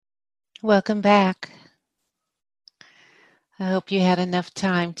Welcome back. I hope you had enough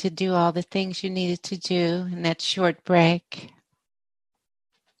time to do all the things you needed to do in that short break.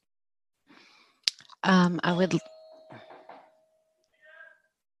 I would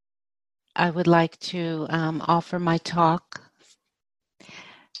like to offer my talk,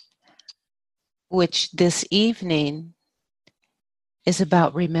 which this evening is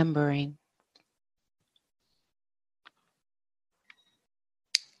about remembering.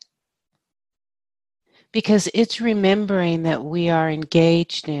 Because it's remembering that we are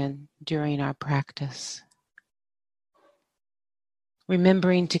engaged in during our practice.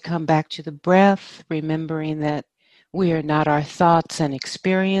 Remembering to come back to the breath, remembering that we are not our thoughts and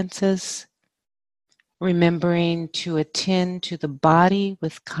experiences, remembering to attend to the body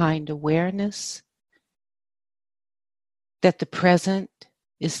with kind awareness, that the present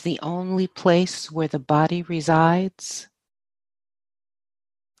is the only place where the body resides,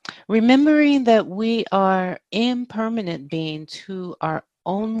 remembering that we are impermanent beings who are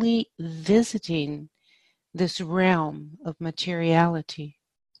only visiting this realm of materiality,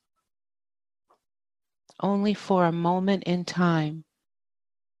 only for a moment in time,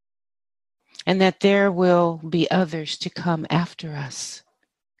 and that there will be others to come after us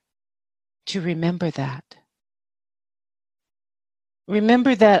to remember that.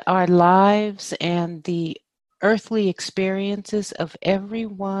 Remember that our lives and the earthly experiences of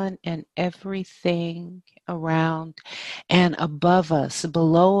everyone and everything around and above us,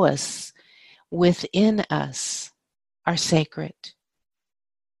 below us, within us are sacred.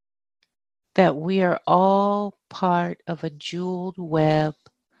 That we are all part of a jeweled web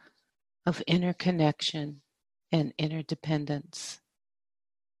of interconnection and interdependence.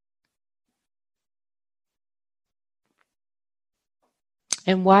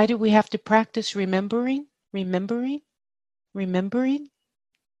 And why do we have to practice remembering? Remembering?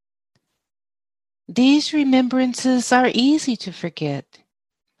 These remembrances are easy to forget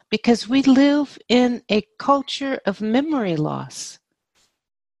because we live in a culture of memory loss,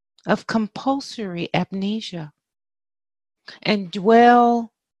 of compulsory amnesia, and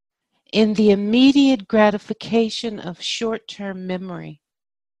dwell in the immediate gratification of short-term memory.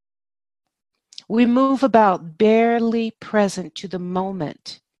 We move about barely present to the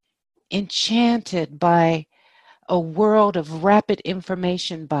moment, enchanted by a world of rapid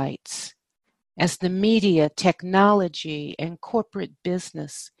information bites, as the media, technology, and corporate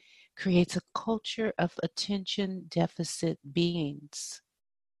business creates a culture of attention deficit beings.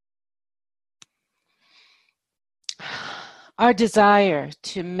 Our desire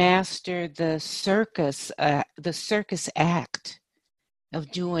to master the circus act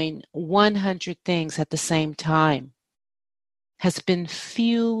of doing 100 things at the same time has been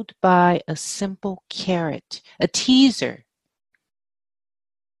fueled by a simple carrot, a teaser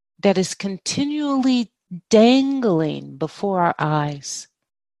that is continually dangling before our eyes.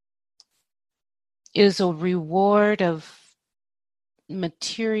 It is a reward of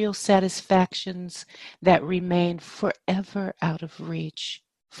material satisfactions that remain forever out of reach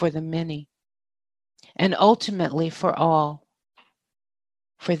for the many, and ultimately for all,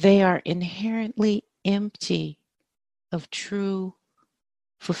 for they are inherently empty of true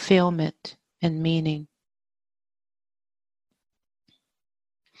fulfillment and meaning.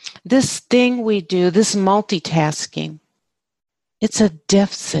 This thing we do, this multitasking, it's a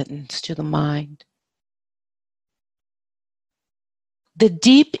death sentence to the mind. The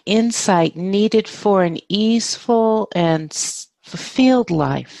deep insight needed for an easeful and fulfilled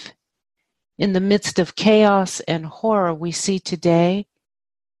life in the midst of chaos and horror we see today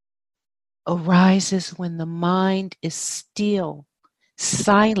arises when the mind is still,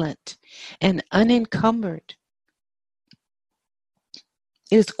 silent, and unencumbered.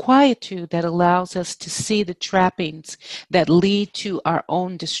 It is quietude that allows us to see the trappings that lead to our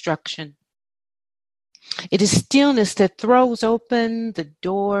own destruction. It is stillness that throws open the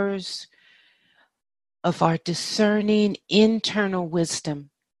doors of our discerning internal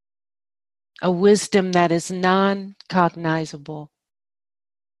wisdom, a wisdom that is non-cognizable,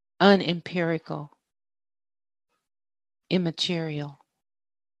 unempirical, immaterial.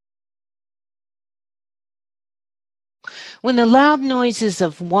 When the loud noises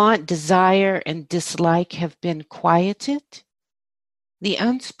of want, desire, and dislike have been quieted, the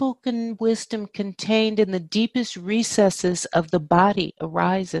unspoken wisdom contained in the deepest recesses of the body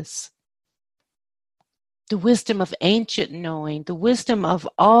arises. The wisdom of ancient knowing, the wisdom of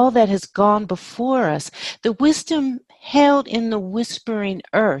all that has gone before us, the wisdom held in the whispering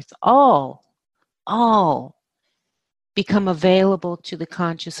earth, all become available to the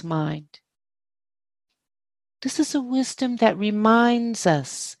conscious mind. This is a wisdom that reminds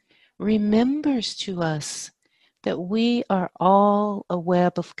us, remembers to us that we are all a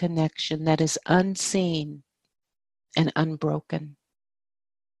web of connection that is unseen and unbroken.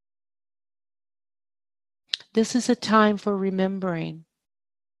 This is a time for remembering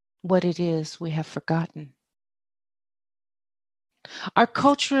what it is we have forgotten. Our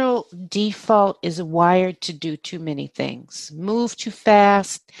cultural default is wired to do too many things, move too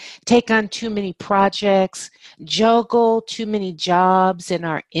fast, take on too many projects, juggle too many jobs in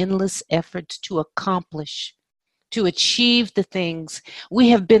our endless efforts to accomplish, to achieve the things we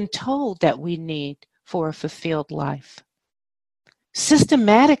have been told that we need for a fulfilled life.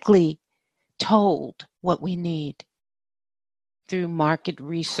 Systematically told what we need through market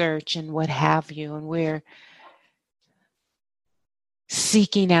research and what have you, and we're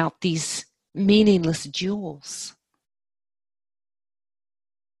seeking out these meaningless jewels.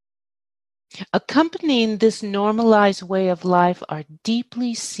 Accompanying this normalized way of life are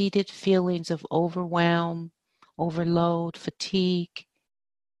deeply seated feelings of overwhelm, overload, fatigue,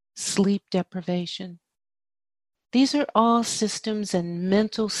 sleep deprivation. These are all systems and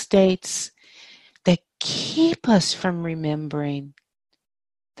mental states that keep us from remembering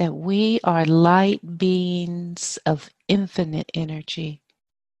that we are light beings of infinite energy,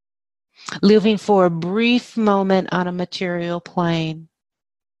 living for a brief moment on a material plane.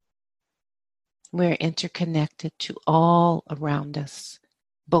 We're interconnected to all around us,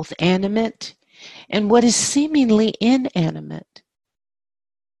 both animate and what is seemingly inanimate.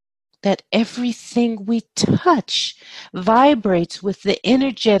 That everything we touch vibrates with the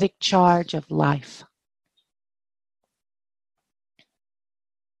energetic charge of life.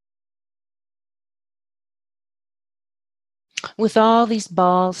 With all these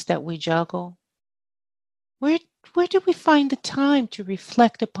balls that we juggle, where do we find the time to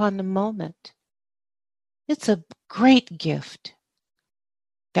reflect upon the moment? It's a great gift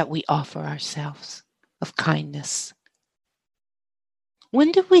that we offer ourselves of kindness.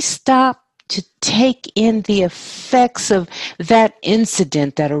 When do we stop to take in the effects of that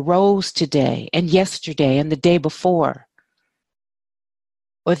incident that arose today and yesterday and the day before?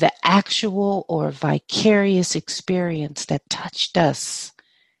 Or the actual or vicarious experience that touched us?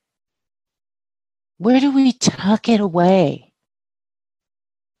 Where do we tuck it away?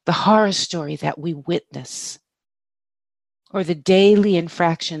 The horror story that we witness, or the daily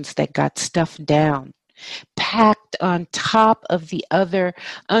infractions that got stuffed down, packed on top of the other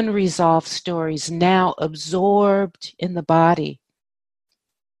unresolved stories now absorbed in the body,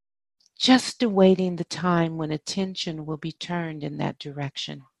 just awaiting the time when attention will be turned in that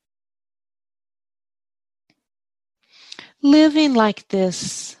direction. Living like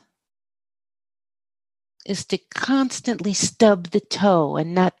this is to constantly stub the toe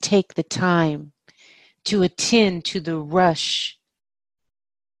and not take the time to attend to the rush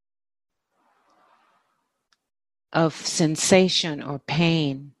of sensation or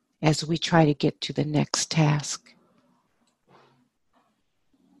pain as we try to get to the next task.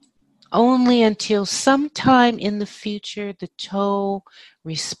 Only until sometime in the future the toe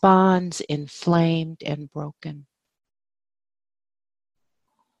responds inflamed and broken.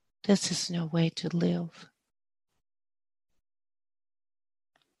 This is no way to live.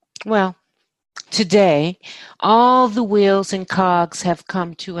 Well, today, all the wheels and cogs have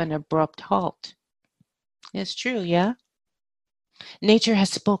come to an abrupt halt. It's true, yeah? Nature has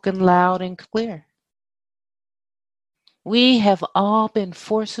spoken loud and clear. We have all been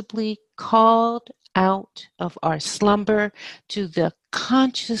forcibly called out of our slumber to the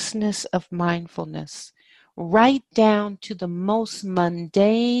consciousness of mindfulness, right down to the most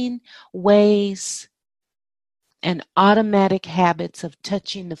mundane ways and automatic habits of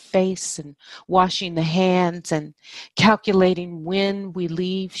touching the face and washing the hands and calculating when we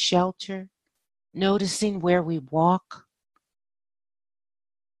leave shelter, noticing where we walk,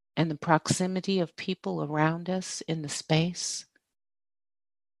 and the proximity of people around us in the space.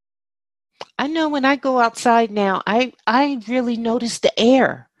 I know when I go outside now, I really notice the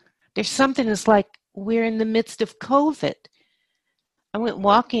air. There's something that's like we're in the midst of COVID. I went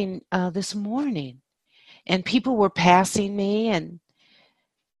walking this morning and people were passing me and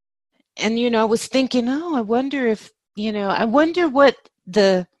I was thinking, oh, I wonder if, I wonder what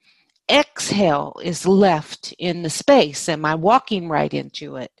the exhale is left in the space. Am I walking right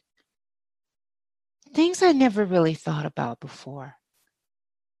into it? Things I never really thought about before.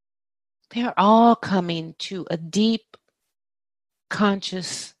 They're all coming to a deep,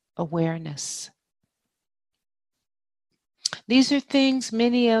 conscious awareness. These are things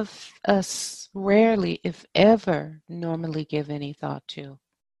many of us rarely, if ever, normally give any thought to.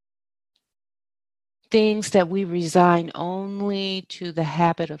 things that we resign only to the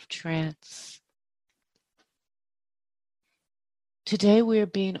habit of trance. Today we are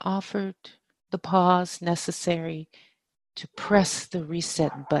being offered the pause necessary to press the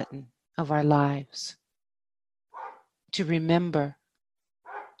reset button of our lives, to remember,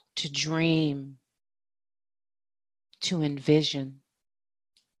 to dream, to envision,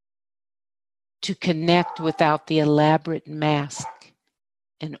 to connect without the elaborate mask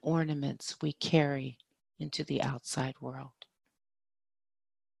and ornaments we carry into the outside world.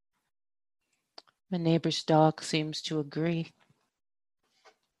 My neighbor's dog seems to agree.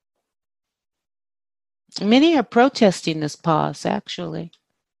 Many are protesting this pause, actually,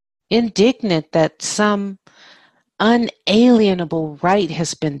 indignant that some unalienable right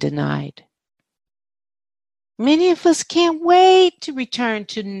has been denied. Many of us can't wait to return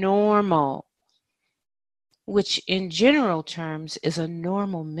to normal, which in general terms is a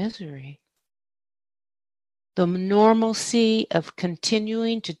normal misery. The normalcy of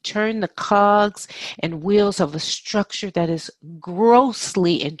continuing to turn the cogs and wheels of a structure that is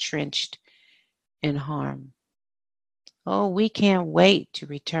grossly entrenched in harm. Oh, we can't wait to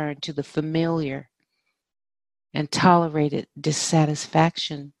return to the familiar and tolerated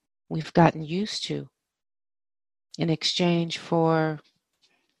dissatisfaction we've gotten used to in exchange for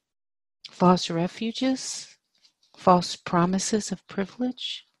false refuges, false promises of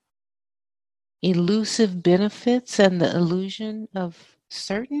privilege, elusive benefits, and the illusion of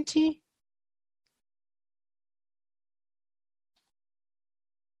certainty.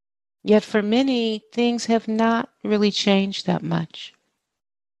 Yet for many, things have not really changed that much.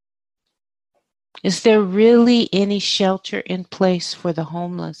 Is there really any shelter in place for the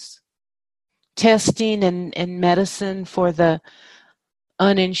homeless? Testing and medicine for the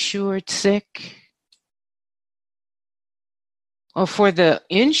uninsured sick? Or for the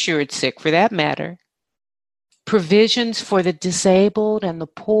insured sick, for that matter? Provisions for the disabled and the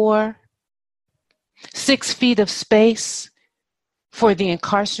poor? 6 feet of space for the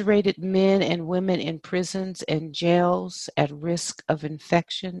incarcerated men and women in prisons and jails at risk of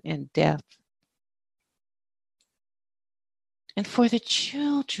infection and death? And for the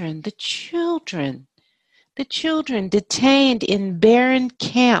children detained in barren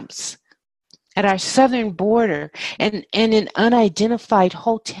camps at our southern border and in unidentified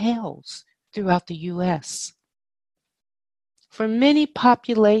hotels throughout the U.S. For many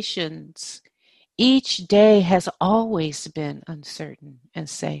populations, each day has always been uncertain and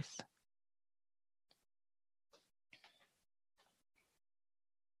safe.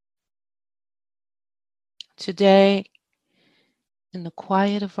 Today, in the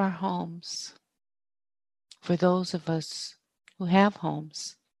quiet of our homes, for those of us who have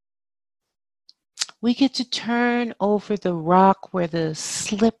homes, we get to turn over the rock where the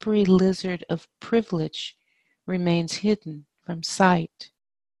slippery lizard of privilege remains hidden from sight.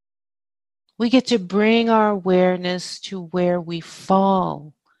 We get to bring our awareness to where we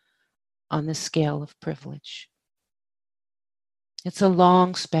fall on the scale of privilege. It's a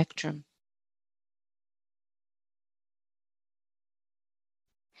long spectrum.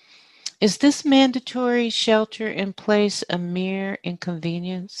 Is this mandatory shelter in place a mere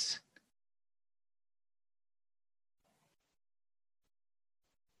inconvenience?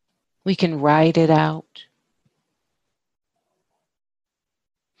 We can ride it out.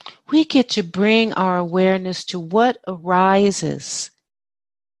 We get to bring our awareness to what arises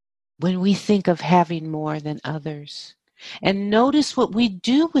when we think of having more than others, and notice what we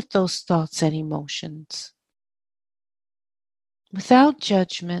do with those thoughts and emotions. Without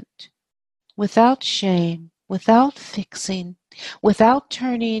judgment, without shame, without fixing, without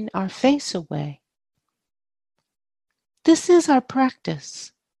turning our face away. This is our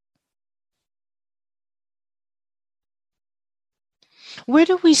practice. Where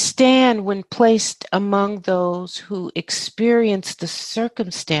do we stand when placed among those who experience the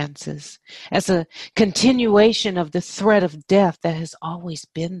circumstances as a continuation of the threat of death that has always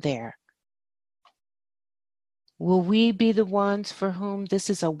been there? Will we be the ones for whom this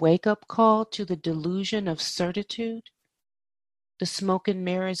is a wake-up call to the delusion of certitude, the smoke and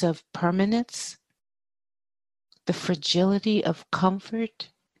mirrors of permanence, the fragility of comfort,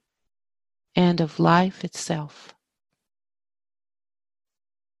 and of life itself?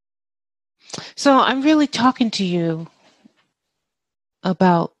 So I'm really talking to you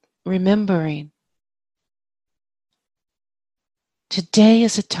about remembering. Today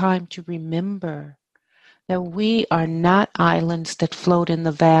is a time to remember that we are not islands that float in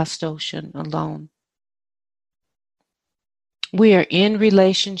the vast ocean alone. We are in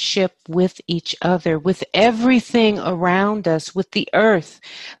relationship with each other, with everything around us, with the earth,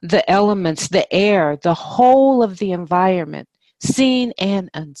 the elements, the air, the whole of the environment, seen and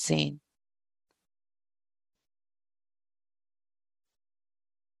unseen.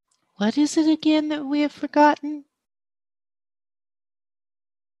 What is it again that we have forgotten?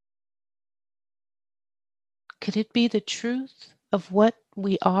 Could it be the truth of what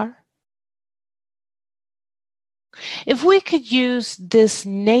we are? If we could use this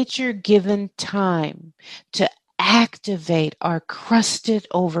nature-given time to activate our crusted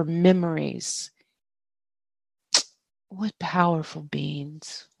over memories, what powerful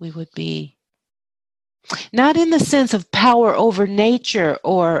beings we would be. Not in the sense of power over nature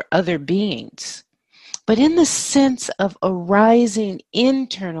or other beings, but in the sense of a rising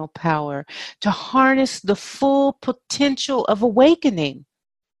internal power to harness the full potential of awakening.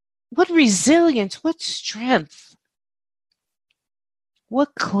 What resilience, what strength,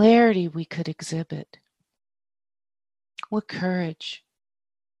 what clarity we could exhibit, what courage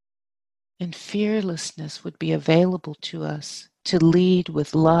and fearlessness would be available to us to lead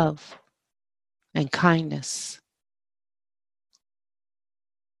with love and kindness.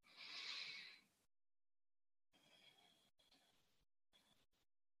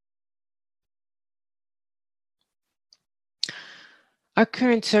 Our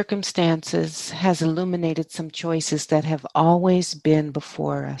current circumstances has illuminated some choices that have always been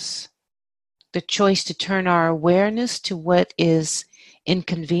before us. The choice to turn our awareness to what is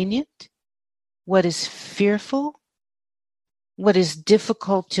inconvenient, what is fearful, what is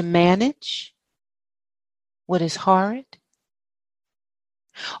difficult to manage, what is hard.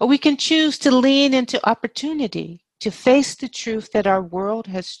 Or we can choose to lean into opportunity, to face the truth that our world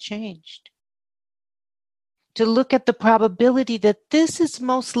has changed, to look at the probability that this is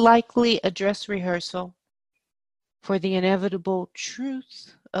most likely a dress rehearsal for the inevitable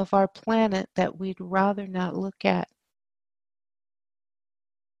truth of our planet that we'd rather not look at.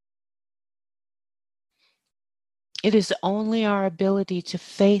 It is only our ability to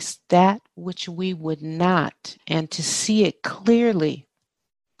face that which we would not and to see it clearly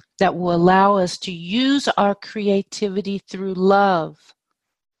that will allow us to use our creativity through love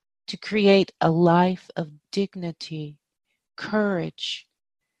to create a life of dignity, courage,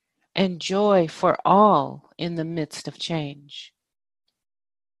 and joy for all in the midst of change.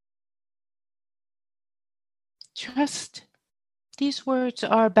 Trust. These words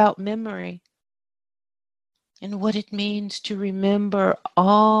are about memory and what it means to remember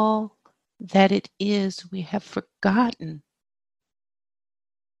all that it is we have forgotten.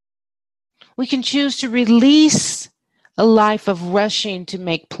 We can choose to release a life of rushing to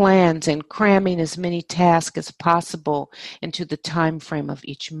make plans and cramming as many tasks as possible into the time frame of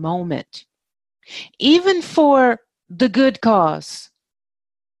each moment, even for the good cause.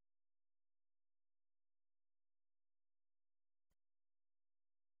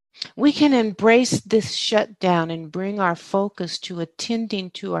 We can embrace this shutdown and bring our focus to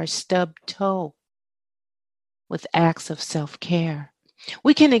attending to our stubbed toe with acts of self-care.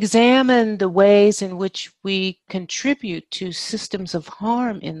 We can examine the ways in which we contribute to systems of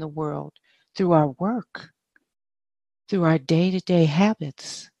harm in the world through our work, through our day-to-day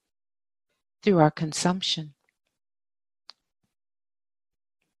habits, through our consumption.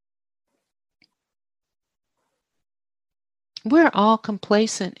 We're all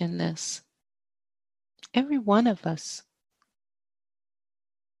complacent in this, every one of us.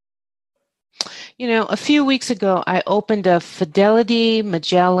 You know, a few weeks ago, I opened a Fidelity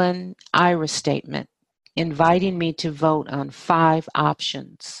Magellan IRA statement inviting me to vote on 5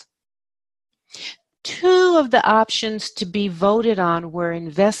 options. 2 of the options to be voted on were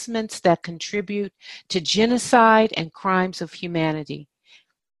investments that contribute to genocide and crimes of humanity.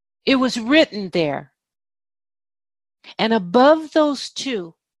 It was written there. And above those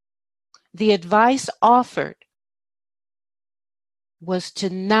 2, the advice offered was to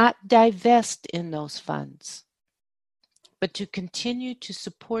not divest in those funds, but to continue to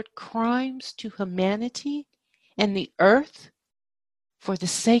support crimes to humanity and the earth for the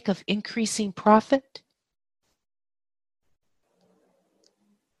sake of increasing profit,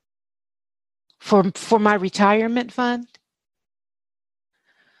 for my retirement fund.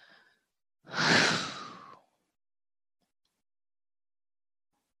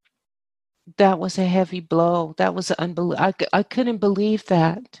 That was a heavy blow. That was unbelievable. I couldn't believe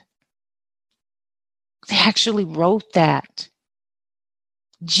that. They actually wrote that.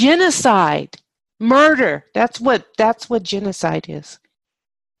 Genocide, murder. That's what genocide is.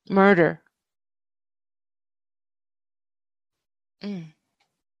 Murder. Mm.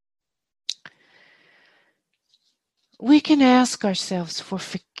 We can ask ourselves for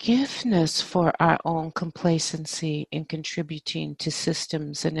forgiveness for our own complacency in contributing to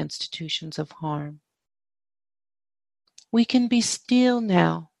systems and institutions of harm. We can be still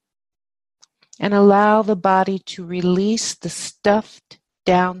now and allow the body to release the stuffed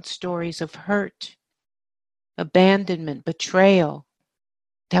down stories of hurt, abandonment, betrayal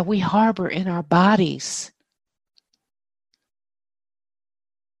that we harbor in our bodies.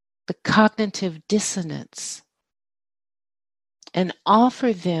 The cognitive dissonance, and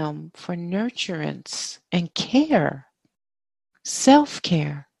offer them for nurturance and care,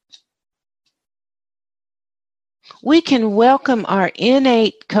 self-care. We can welcome our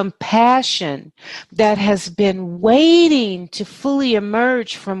innate compassion that has been waiting to fully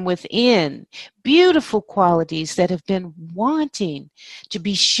emerge from within, beautiful qualities that have been wanting to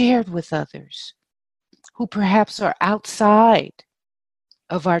be shared with others who perhaps are outside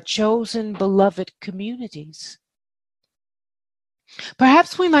of our chosen beloved communities.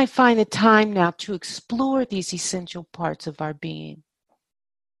 Perhaps we might find a time now to explore these essential parts of our being.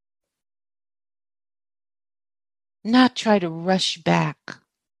 Not try to rush back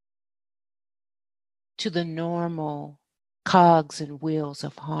to the normal cogs and wheels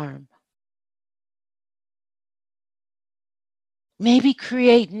of harm. Maybe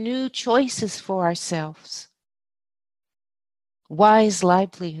create new choices for ourselves. Wise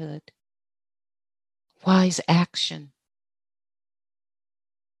livelihood, wise action,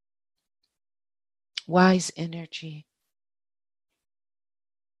 wise energy.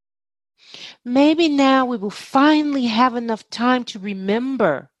 Maybe now we will finally have enough time to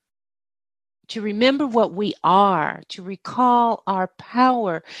remember what we are, to recall our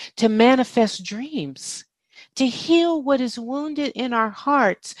power to manifest dreams, to heal what is wounded in our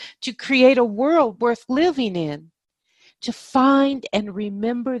hearts, to create a world worth living in, to find and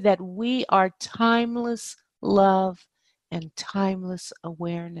remember that we are timeless love and timeless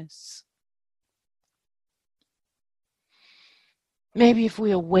awareness. Maybe if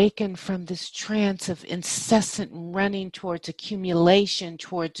we awaken from this trance of incessant running towards accumulation,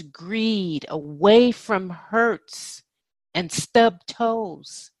 towards greed, away from hurts and stubbed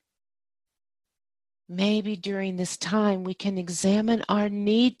toes, maybe during this time we can examine our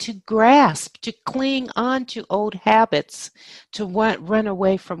need to grasp, to cling on to old habits, to run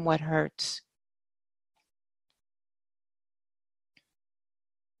away from what hurts.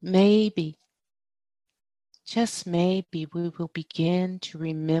 Maybe, just maybe, we will begin to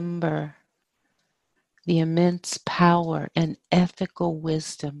remember the immense power and ethical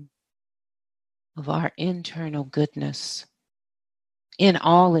wisdom of our internal goodness in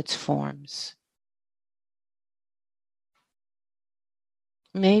all its forms.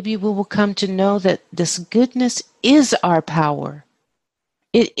 Maybe we will come to know that this goodness is our power.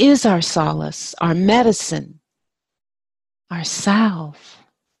 It is our solace, our medicine, our salve.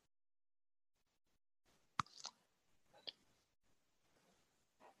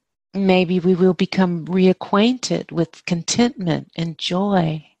 Maybe we will become reacquainted with contentment and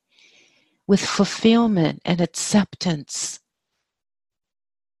joy, with fulfillment and acceptance.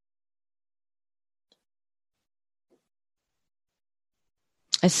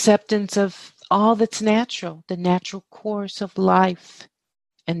 Acceptance of all that's natural, the natural course of life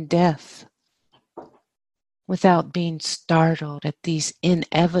and death, without being startled at these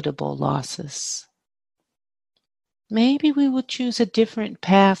inevitable losses. Maybe we will choose a different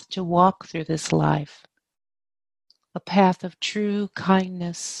path to walk through this life, a path of true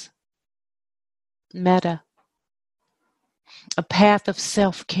kindness, metta, a path of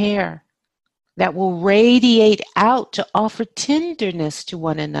self-care that will radiate out to offer tenderness to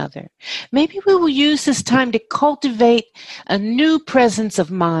one another. Maybe we will use this time to cultivate a new presence of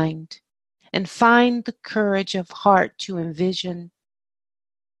mind and find the courage of heart to envision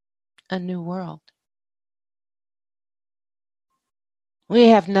a new world. We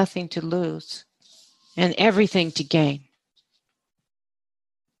have nothing to lose and everything to gain.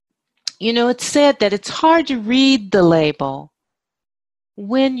 You know, it's said that it's hard to read the label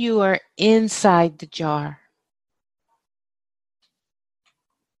when you are inside the jar.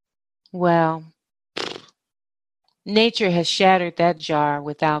 Well, nature has shattered that jar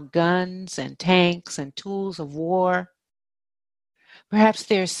without guns and tanks and tools of war. Perhaps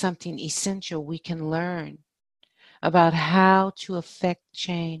there's something essential we can learn about how to affect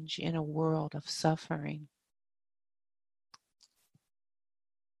change in a world of suffering.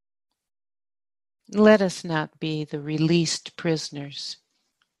 Let us not be the released prisoners,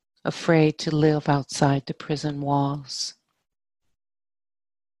 afraid to live outside the prison walls.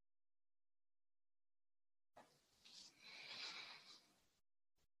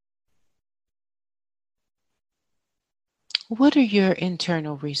 What are your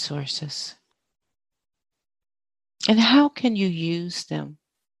internal resources? And how can you use them?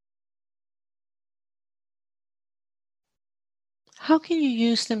 How can you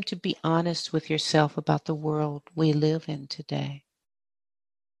use them to be honest with yourself about the world we live in today?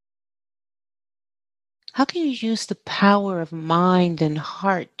 How can you use the power of mind and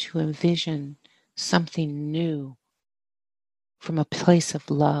heart to envision something new from a place of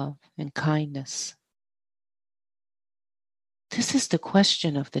love and kindness? This is the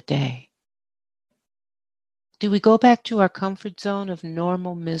question of the day. Do we go back to our comfort zone of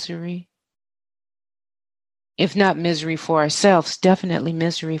normal misery? If not misery for ourselves, definitely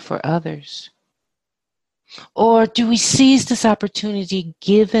misery for others. Or do we seize this opportunity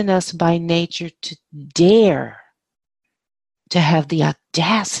given us by nature to dare to have the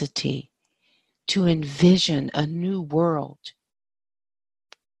audacity to envision a new world?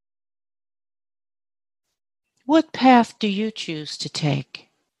 What path do you choose to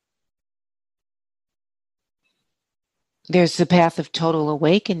take? There's the path of total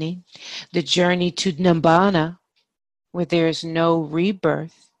awakening, the journey to Nibbana, where there is no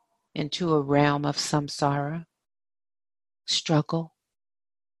rebirth into a realm of samsara, struggle,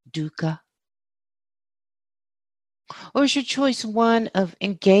 dukkha. Or is your choice one of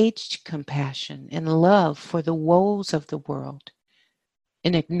engaged compassion and love for the woes of the world,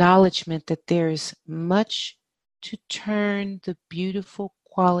 an acknowledgement that there is much to turn the beautiful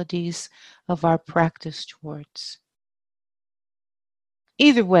qualities of our practice towards?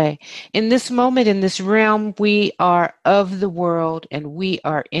 Either way, in this moment, in this realm, we are of the world and we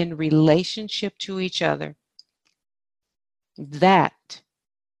are in relationship to each other. That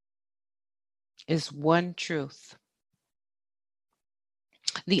is one truth.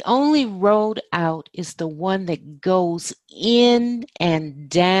 The only road out is the one that goes in and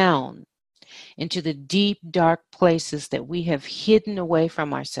down into the deep, dark places that we have hidden away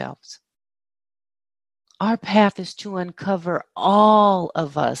from ourselves. Our path is to uncover all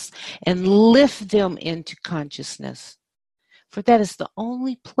of us and lift them into consciousness. For that is the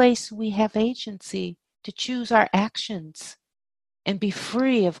only place we have agency to choose our actions and be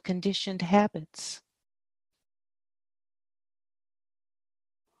free of conditioned habits.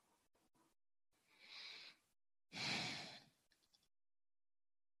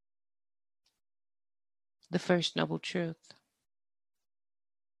 The first noble truth.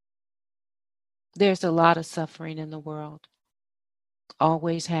 There's a lot of suffering in the world.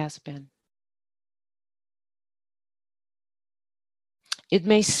 Always has been. It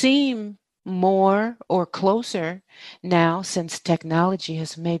may seem more or closer now since technology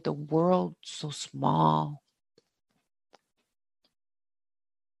has made the world so small.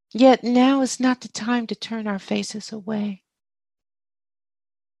 Yet now is not the time to turn our faces away.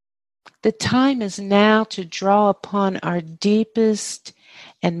 The time is now to draw upon our deepest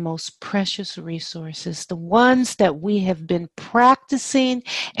and most precious resources, the ones that we have been practicing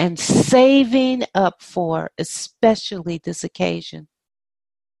and saving up for, especially this occasion.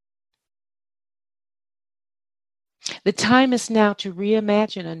 The time is now to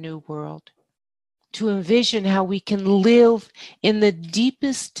reimagine a new world, to envision how we can live in the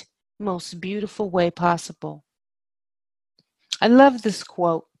deepest, most beautiful way possible. I love this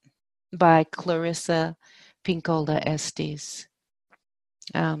quote by Clarissa Pinkola Estes,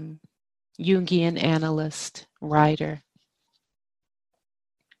 Jungian analyst, writer.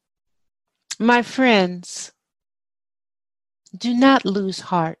 My friends, do not lose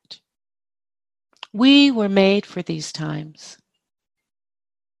heart. We were made for these times.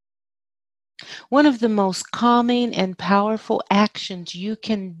 One of the most calming and powerful actions you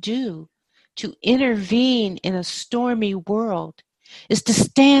can do to intervene in a stormy world is to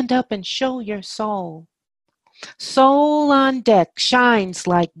stand up and show your soul. Soul on deck shines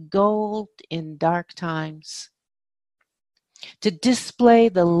like gold in dark times. To display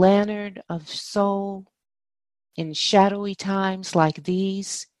the lantern of soul in shadowy times like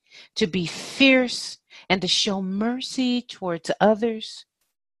these, to be fierce and to show mercy towards others,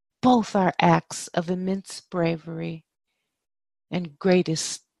 both are acts of immense bravery and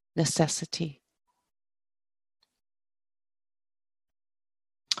greatest necessity.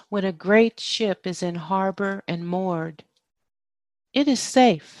 When a great ship is in harbor and moored, it is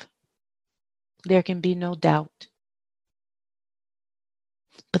safe. There can be no doubt.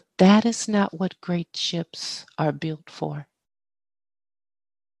 But that is not what great ships are built for.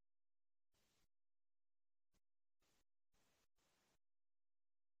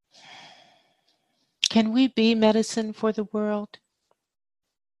 Can we be medicine for the world?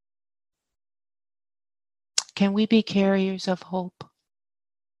 Can we be carriers of hope?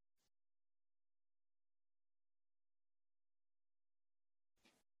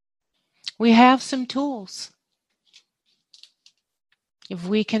 We have some tools if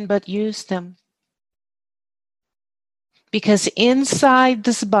we can but use them. Because inside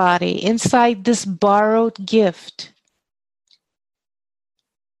this body, inside this borrowed gift,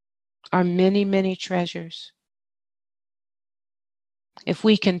 are many, many treasures. If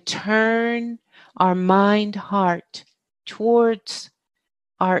we can turn our mind, heart towards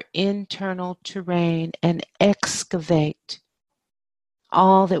our internal terrain and excavate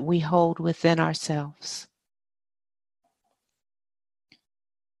all that we hold within ourselves.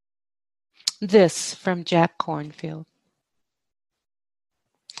 This from Jack Kornfield.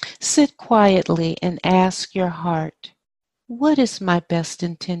 Sit quietly and ask your heart, what is my best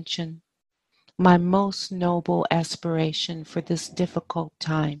intention, my most noble aspiration for this difficult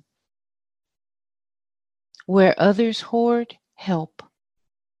time? Where others hoard, help.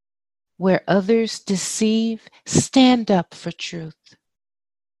 Where others deceive, stand up for truth.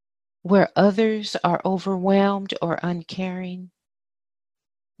 Where others are overwhelmed or uncaring,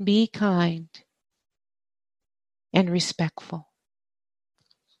 be kind and respectful.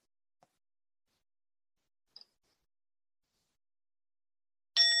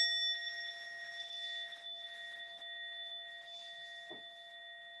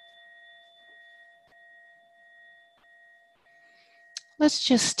 Let's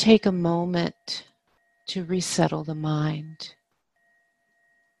just take a moment to resettle the mind.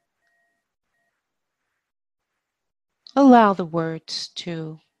 Allow the words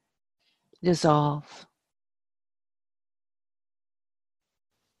to dissolve.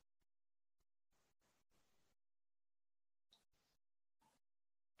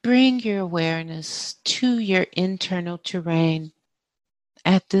 Bring your awareness to your internal terrain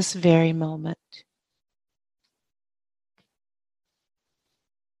at this very moment.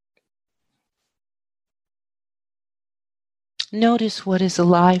 Notice what is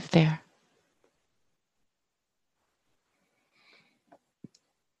alive there.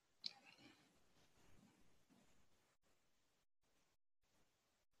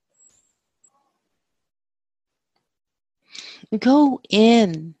 Go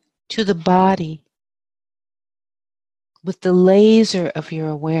in to the body with the laser of your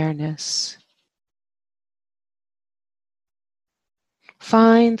awareness.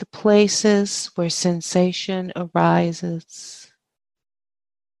 Find the places where sensation arises.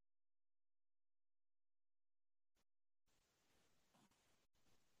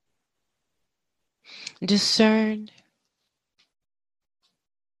 Discern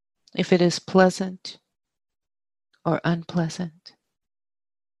if it is pleasant or unpleasant.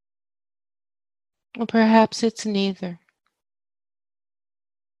 Or perhaps it's neither.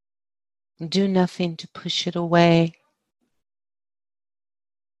 Do nothing to push it away.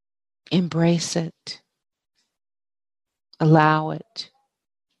 Embrace it. Allow it.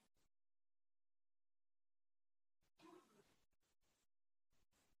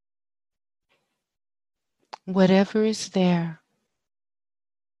 Whatever is there,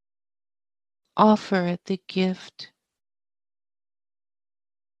 offer it the gift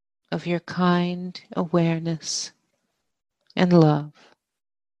of your kind awareness and love.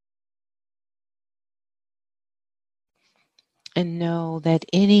 And know that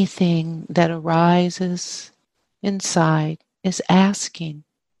anything that arises inside is asking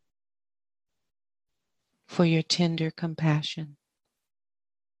for your tender compassion.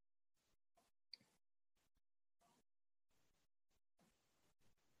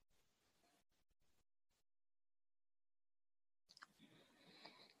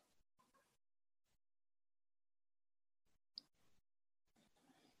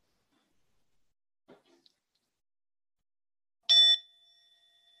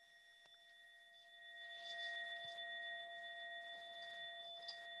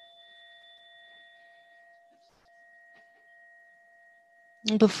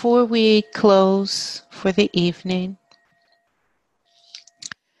 Before we close for the evening,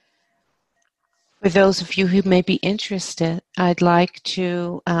 for those of you who may be interested, I'd like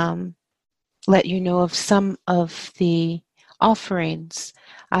to let you know of some of the offerings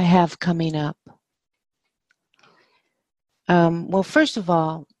I have coming up. Well, first of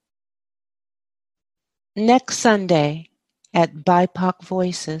all, next Sunday at BIPOC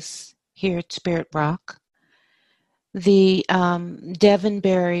Voices here at Spirit Rock, the Devin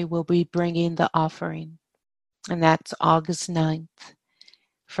Berry will be bringing the offering, and that's August 9th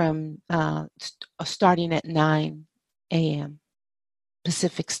from starting at 9 a.m.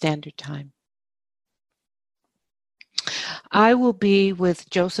 Pacific Standard Time. I will be with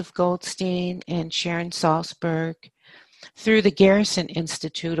Joseph Goldstein and Sharon Salzberg through the Garrison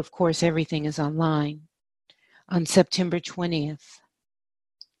Institute. Of course, everything is online on September 20th.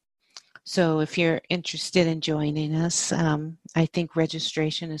 So if you're interested in joining us, I think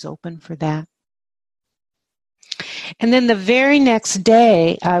registration is open for that. And then the very next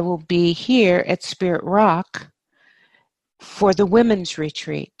day, I will be here at Spirit Rock for the women's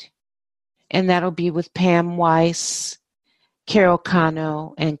retreat. And that'll be with Pam Weiss, Carol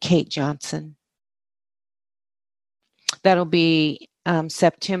Cano, and Kate Johnson. That'll be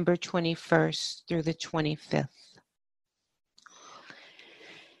September 21st through the 25th.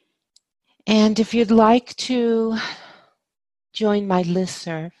 And if you'd like to join my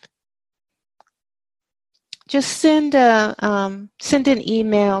listserv, just send an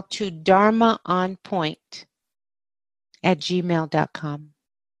email to dharmaonpoint@gmail.com.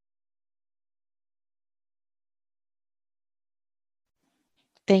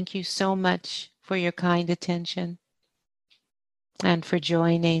 Thank you so much for your kind attention and for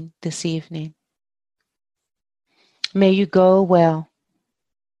joining this evening. May you go well.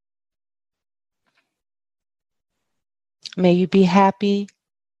 May you be happy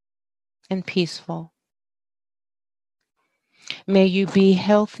and peaceful. May you be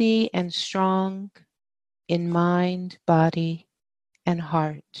healthy and strong in mind, body, and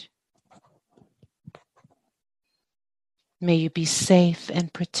heart. May you be safe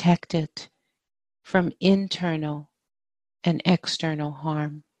and protected from internal and external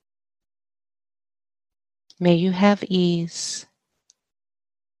harm. May you have ease,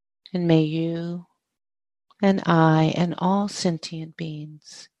 and may you and I and all sentient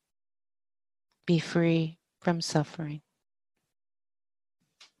beings be free from suffering.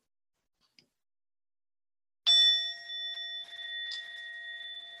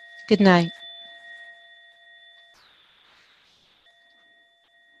 Good night.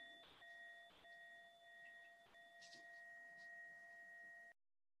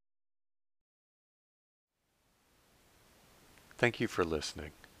 Thank you for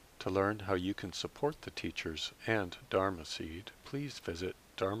listening. To learn how you can support the teachers and Dharma Seed, please visit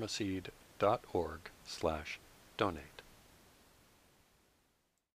dharmaseed.org/donate.